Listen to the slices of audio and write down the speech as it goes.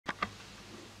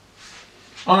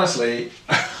Honestly,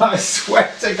 I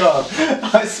swear to God,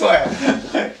 I swear,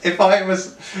 if I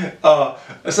was...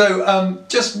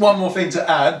 just one more thing to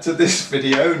add to this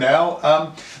video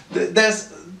now.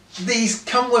 These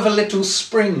come with a little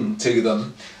spring to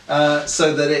them,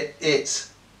 so that it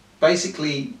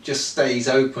basically just stays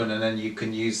open, and then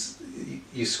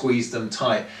you squeeze them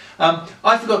tight.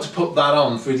 I forgot to put that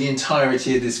on for the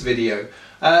entirety of this video.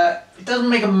 It doesn't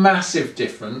make a massive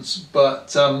difference,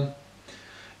 but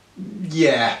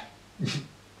yeah,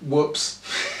 whoops.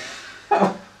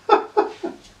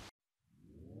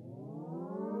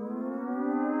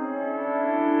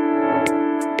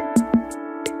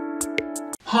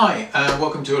 Hi and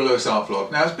welcome to a Lewis Art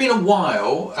Vlog. Now it's been a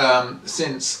while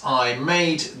since I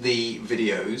made the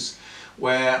videos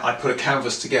where I put a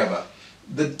canvas together.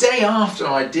 The day after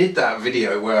I did that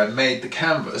video where I made the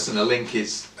canvas, and the link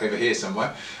is over here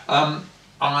somewhere,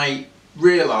 I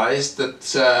realised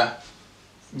that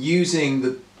using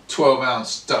the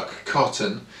 12-ounce duck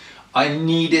cotton, I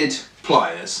needed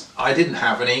pliers. I didn't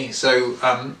have any, so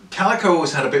calico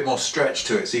always had a bit more stretch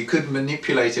to it, so you could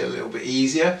manipulate it a little bit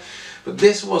easier, but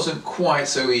this wasn't quite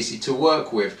so easy to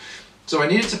work with. So I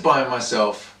needed to buy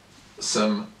myself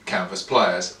some canvas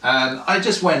pliers, and I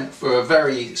just went for a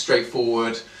very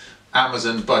straightforward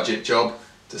Amazon budget job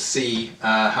to see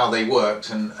how they worked,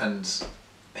 and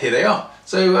here they are.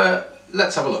 So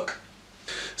let's have a look.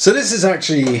 So this is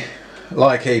actually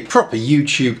like a proper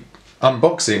YouTube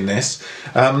unboxing this.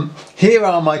 Here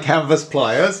are my canvas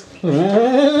pliers.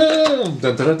 Dun,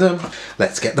 dun, dun, dun.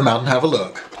 Let's get them out and have a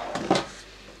look.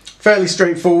 Fairly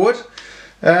straightforward.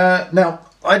 Now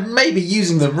I may be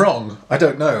using them wrong, I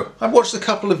don't know. I've watched a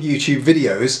couple of YouTube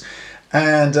videos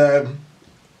and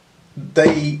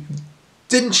they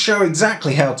didn't show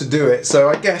exactly how to do it, so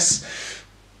I guess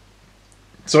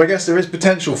there is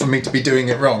potential for me to be doing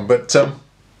it wrong, but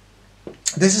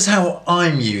this is how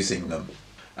I'm using them.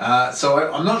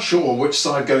 So I'm not sure which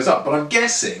side goes up, but I'm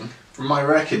guessing, from my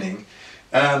reckoning,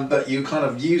 that you kind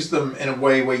of use them in a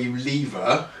way where you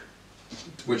lever,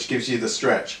 which gives you the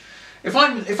stretch. If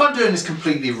I'm doing this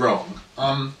completely wrong,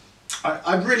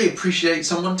 I'd really appreciate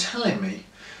someone telling me.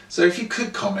 So if you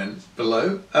could comment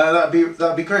below,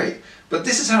 that'd be great. But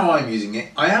this is how I'm using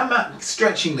it. I am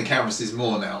stretching the canvases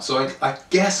more now, so I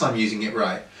guess I'm using it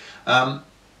right.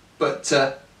 But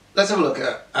let's have a look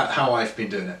at how I've been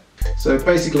doing it. So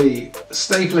basically,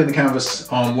 stapling the canvas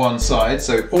on one side,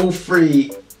 so all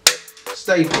three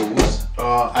staples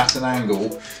are at an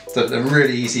angle so they're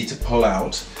really easy to pull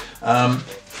out.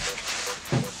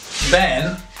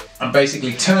 Then I'm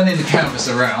basically turning the canvas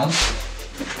around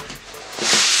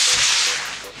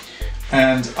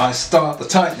and I start the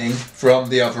tightening from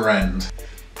the other end.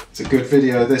 It's a good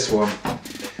video, this one.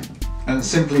 And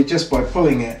simply just by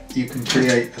pulling it, you can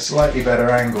create a slightly better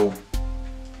angle.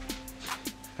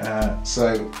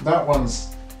 So that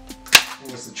one's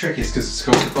always the trickiest because it's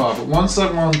called the bar. But once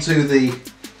I'm onto the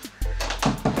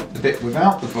bit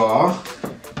without the bar,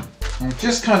 I'm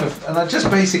just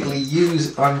basically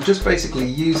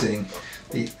using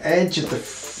the edge of the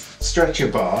stretcher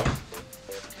bar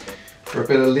for a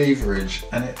bit of leverage,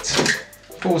 and it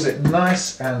pulls it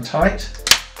nice and tight.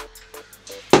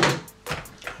 I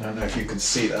don't know if you can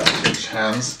see that with which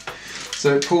hands.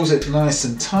 So it pulls it nice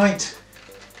and tight,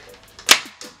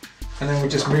 and then we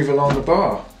just move along the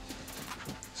bar,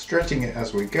 stretching it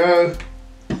as we go.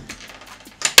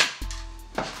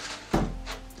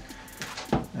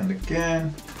 And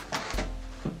again.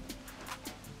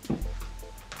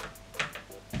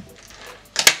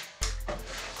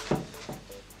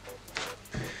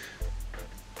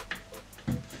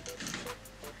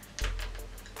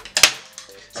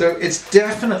 So it's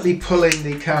definitely pulling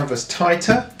the canvas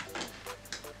tighter,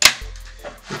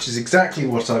 which is exactly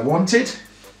what I wanted.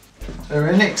 They're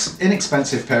an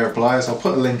inexpensive pair of pliers. I'll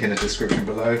put a link in the description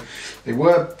below. They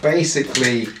were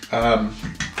basically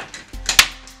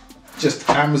just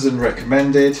Amazon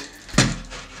recommended.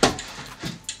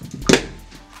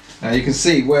 Now you can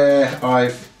see where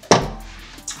I've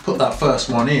put that first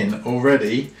one in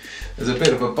already. There's a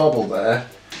bit of a bubble there,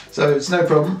 so it's no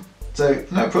problem. So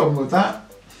no problem with that.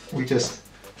 We just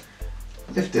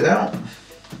lift it out.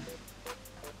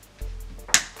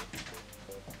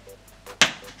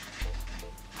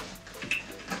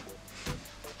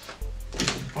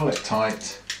 Pull it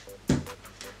tight and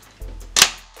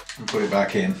put it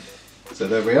back in. So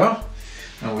there we are,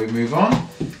 and we move on.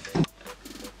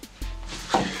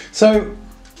 So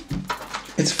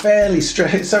it's fairly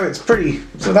straight, so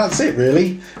that's it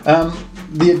really.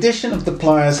 The addition of the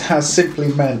pliers has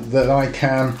simply meant that I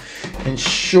can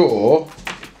ensure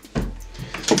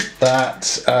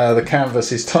that the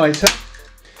canvas is tighter.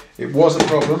 it was a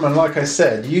problem, and like I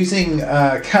said, using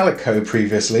calico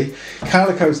previously,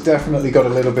 calico's definitely got a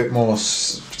little bit more,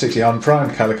 particularly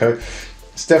unprimed calico,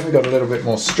 it's definitely got a little bit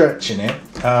more stretch in it.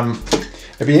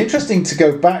 It'd be interesting to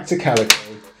go back to calico,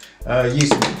 use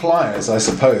some pliers I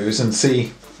suppose, and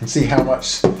see how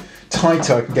much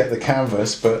tighter I can get the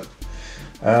canvas, but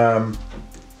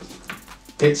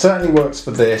it certainly works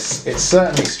for this. It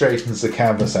certainly straightens the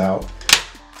canvas out.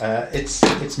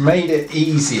 It's made it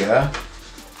easier,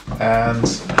 and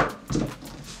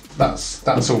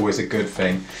that's always a good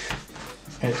thing.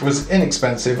 It was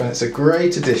inexpensive, and it's a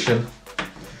great addition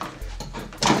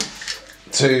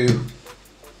to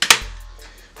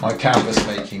my canvas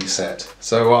making set.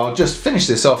 So I'll just finish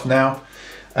this off now,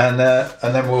 and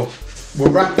then we'll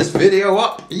wrap this video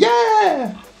up.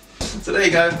 Yeah! So there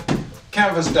you go,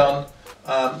 canvas done.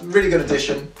 Really good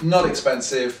addition, not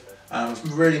expensive.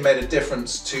 Really made a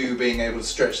difference to being able to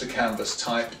stretch the canvas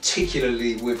tight,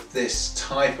 particularly with this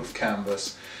type of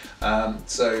canvas.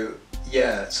 So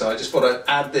yeah, so I just thought I'd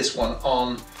add this one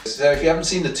on. So if you haven't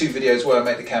seen the two videos where I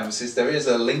made the canvases, there is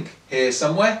a link here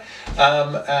somewhere.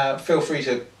 Feel free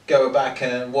to go back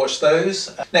and watch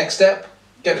those. Next step,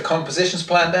 get the compositions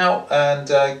planned out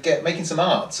and get making some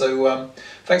art. So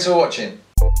thanks for watching.